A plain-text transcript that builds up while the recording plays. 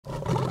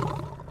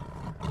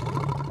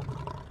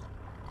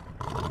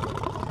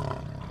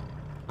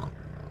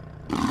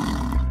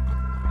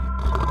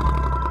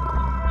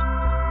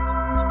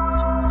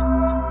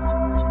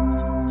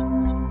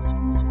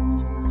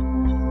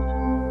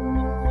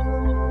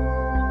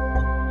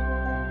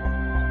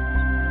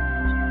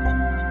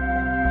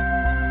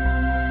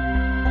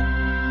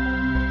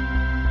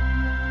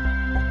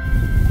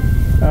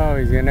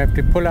you're gonna have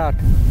to pull out.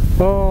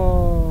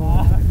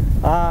 Oh,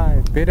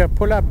 better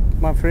pull up,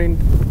 my friend.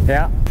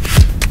 Yeah.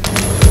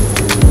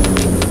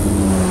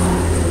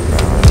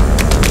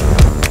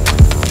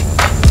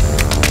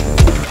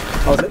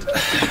 How's it?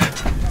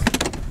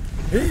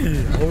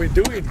 Hey, how are we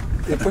doing?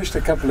 You pushed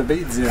a couple of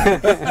beads here.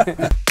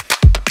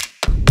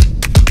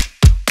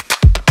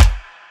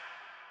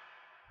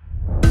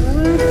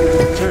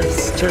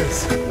 Cheers,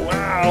 cheers.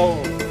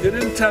 Wow, you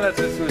didn't tell us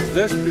this was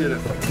this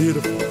beautiful.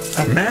 Beautiful.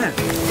 Oh, man.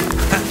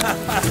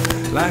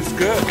 Life's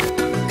good.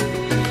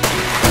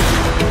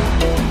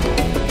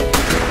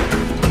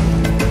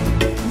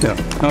 Yeah,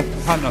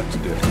 how not to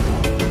do it.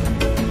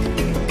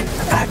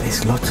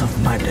 There's lots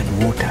of mud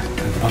and water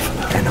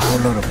and a whole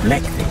lot of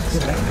black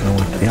things.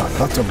 Yeah,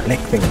 lots of black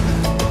things.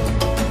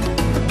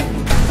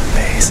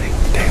 Amazing,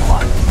 day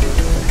one.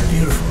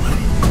 Beautiful,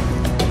 honey.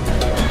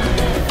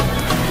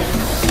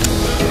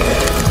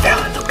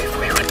 Yeah, look, if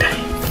we were day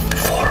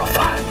 4 or 5,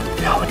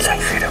 I would say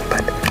fit them,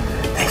 but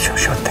they sure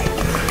should they.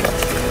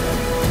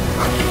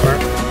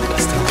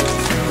 Let's do it.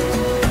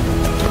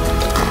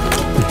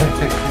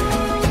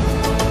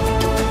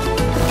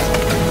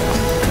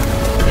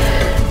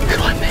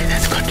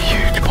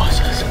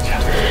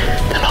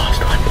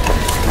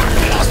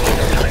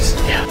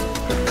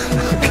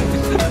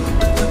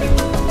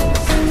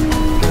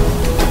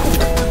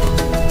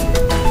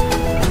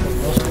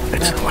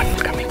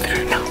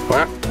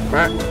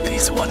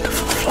 These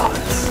wonderful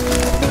flowers.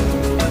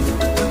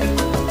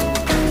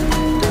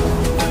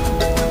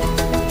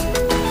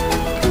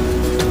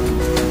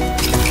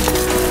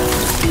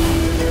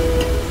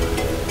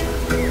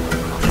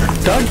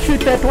 Don't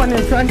shoot that one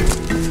in front.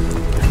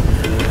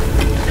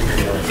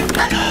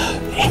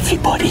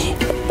 Everybody.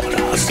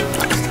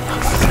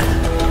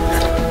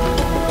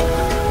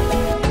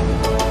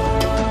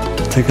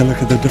 Take a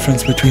look at the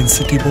difference between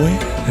city boy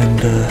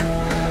and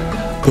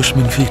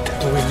bushman feet.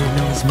 All we need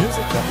now is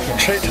music.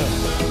 Traitor.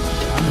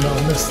 I'm in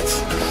our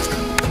midst.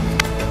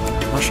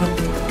 Mushroom.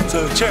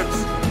 So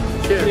cheers.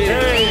 Cheers.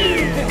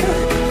 Hey.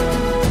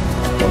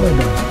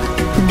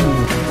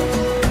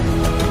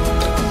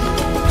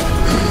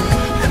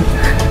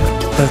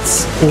 That's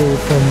all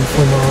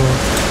from our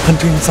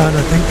hunting side,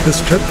 I think, this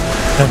trip.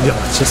 And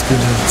yeah, it's just been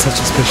such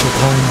a special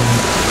time,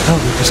 and now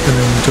we're just going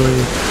to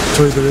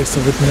enjoy the rest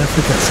of it in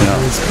Africa. So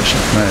very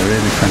special. No,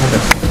 really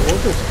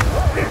fantastic.